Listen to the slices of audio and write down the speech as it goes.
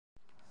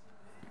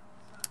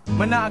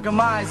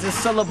Monogamizing,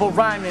 syllable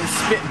rhyming,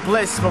 spit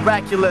bliss,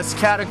 miraculous,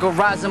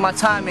 categorizing my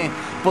timing,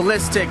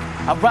 ballistic.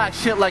 I rock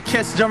shit like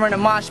Kiss during a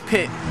mosh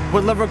pit.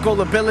 With lyrical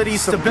ability,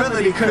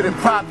 stability couldn't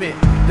prop it.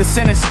 The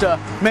sinister,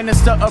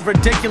 minister of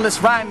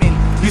ridiculous rhyming.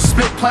 You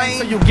spit plain,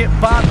 so you get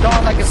bombed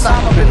on like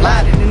Osama bin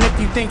Laden. And if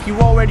you think you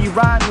already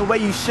rhyme the way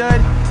you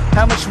should,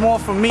 how much more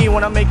from me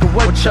when I make a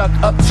woodchuck,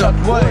 upchuck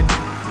wood?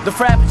 The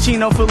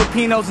Frappuccino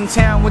Filipinos in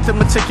town with the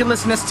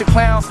meticulousness to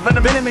clowns.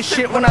 Venomous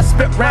shit when I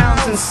spit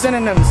rounds and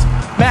synonyms.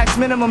 Max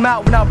minimum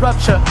out when I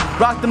rupture.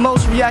 Rock the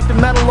most reactive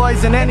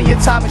metalloids in any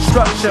atomic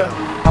structure.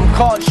 I'm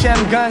called Shem,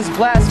 Gunz,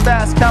 blast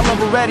fast,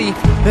 caliber ready.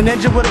 The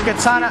ninja with a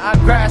katana I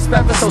grasp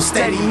ever so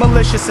steady.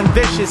 Malicious and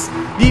vicious,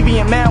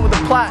 deviant man with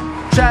a plot.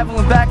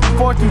 Traveling back and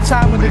forth through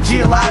time with a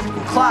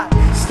geological clock.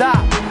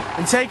 Stop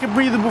and take a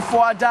breather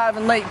before I dive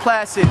in Lake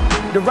Placid.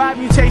 Derive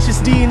mutacious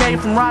DNA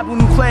from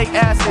ribonucleic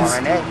acids.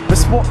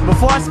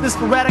 Before I spit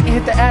sporadic and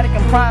hit the attic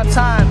in prime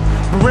time.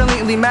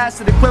 Brilliantly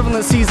mastered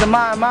equivalencies of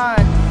my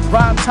mind.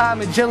 Rhyme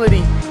time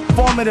agility,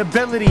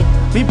 formidability.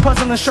 Me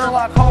puzzling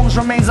Sherlock Holmes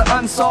remains an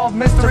unsolved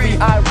mystery.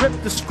 I rip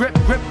the script,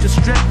 grip to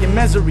strip your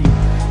misery.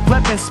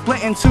 Flip and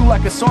split in two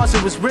like a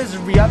sorcerer's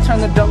wizardry. I turn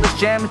the dullest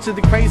jam into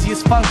the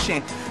craziest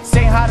function.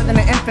 Stay hotter than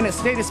an infinite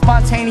state of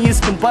spontaneous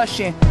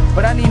combustion.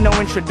 But I need no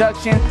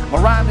introduction.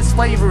 My rhyme is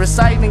flavorous.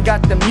 I even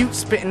got the mute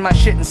spitting my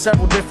shit in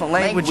several different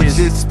languages.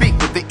 Speak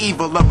with the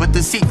evil of a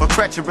deceitful,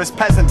 treacherous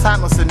peasant.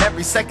 Timeless in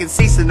every second,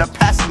 ceasing of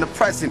past and the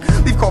present.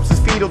 Leave corpses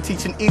fetal,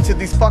 teaching each of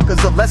these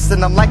fuckers a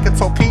lesson. I'm like a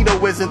torpedo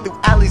whizzing through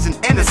alleys and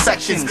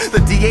intersections. The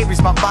DA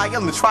reads my file,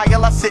 in the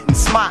trial I sit and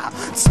smile.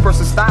 Disperse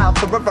the style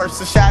to reverse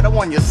the shadow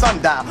on your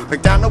sundial.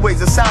 Break down the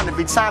waves of sound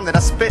every time that I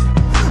spit.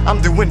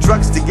 I'm doing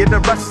drugs to get a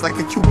rush like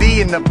a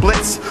QB in a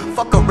blitz.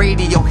 Fuck a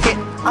radio hit,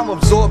 I'm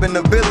absorbing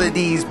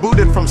abilities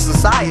booted from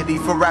society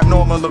for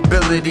abnormal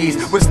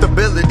abilities. With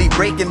stability,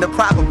 breaking the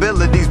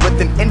probabilities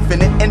with an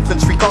infinite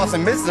infantry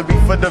causing misery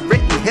for the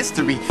written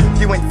history.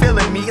 If you ain't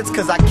feeling me, it's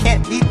cause I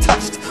can't be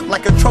touched.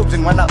 Like a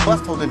Trojan when I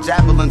bust, holding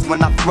javelins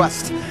when I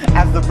thrust.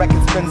 As the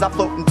record spins, I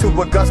float into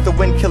a gust of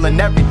wind, killing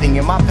everything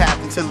in my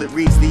path until it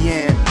reaches the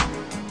end.